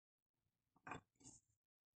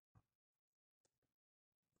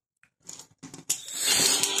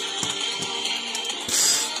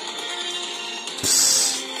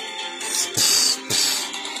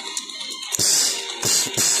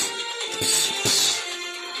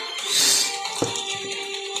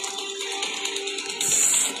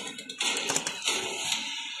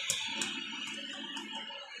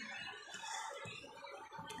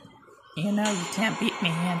know you can't beat me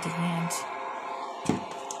hand to hand.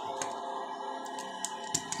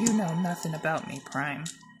 You know nothing about me, Prime.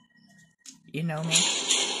 You know me?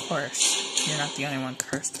 Of course, you're not the only one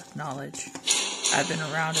cursed with knowledge. I've been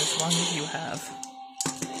around as long as you have.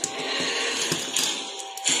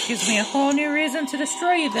 Gives me a whole new reason to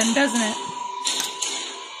destroy you then, doesn't it?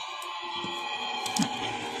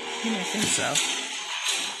 You may think so.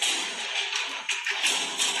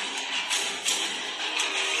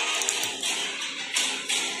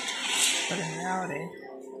 But in reality,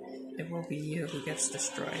 it will be you who gets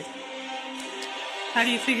destroyed. How do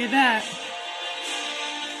you figure that?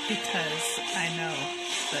 Because I know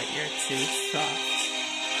that you're too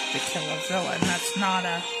soft to kill a villain. That's not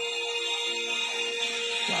a...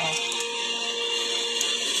 well...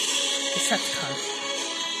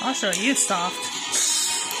 Decepticon. I'll show you soft.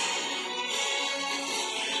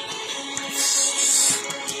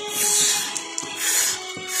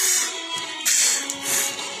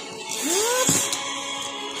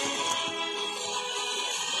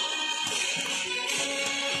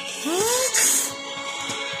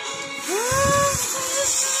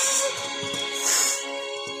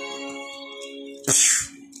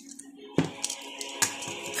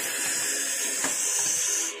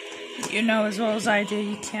 You know as well as I do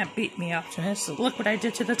you can't beat me, Optimus. Look what I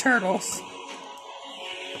did to the turtles.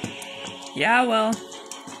 Yeah, well,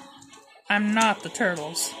 I'm not the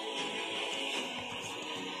turtles.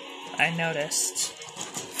 I noticed.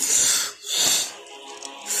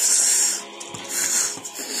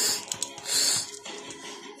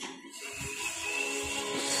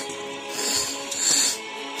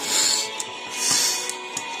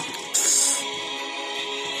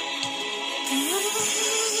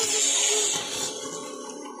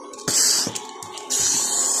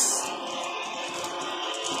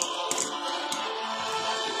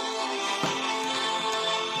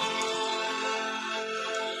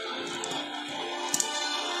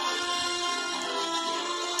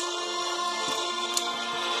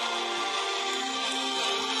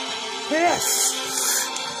 Yes!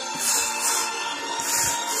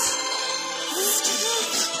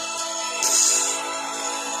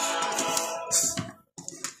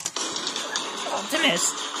 Optimus!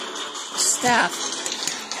 Stop!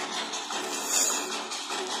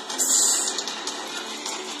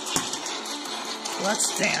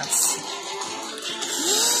 Let's dance.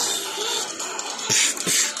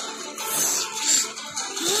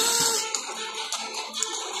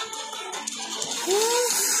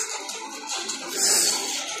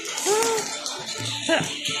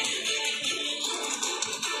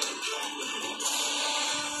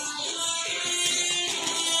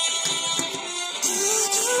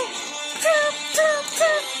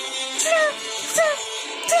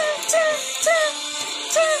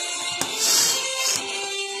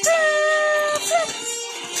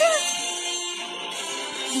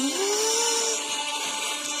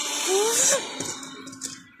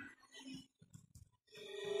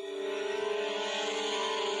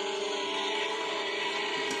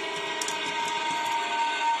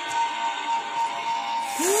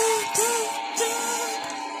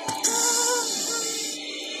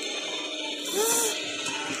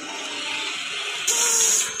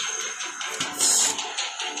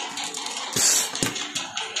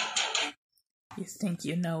 You think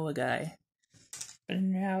you know a guy, but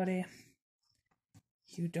in reality,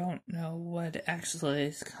 you don't know what actually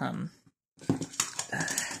has come.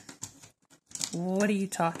 What are you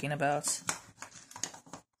talking about?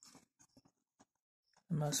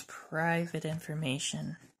 The most private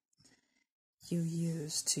information you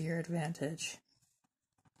use to your advantage,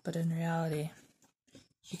 but in reality,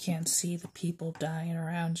 you can't see the people dying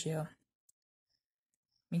around you.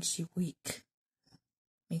 Makes you weak.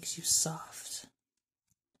 Makes you soft.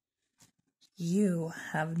 You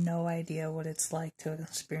have no idea what it's like to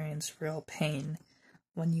experience real pain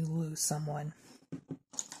when you lose someone.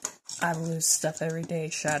 I lose stuff every day,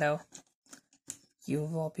 Shadow. You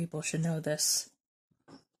of all people should know this.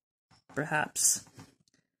 Perhaps.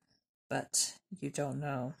 But you don't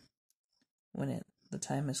know when the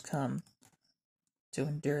time has come to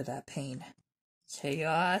endure that pain.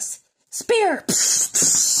 Chaos Spear!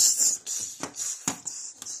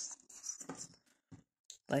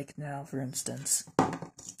 Like now, for instance.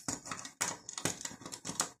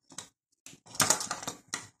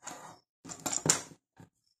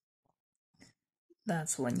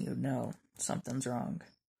 That's when you know something's wrong.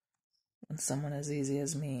 When someone as easy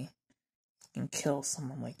as me can kill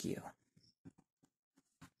someone like you.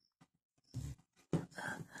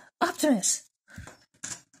 Optimus!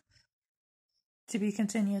 To be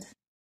continued.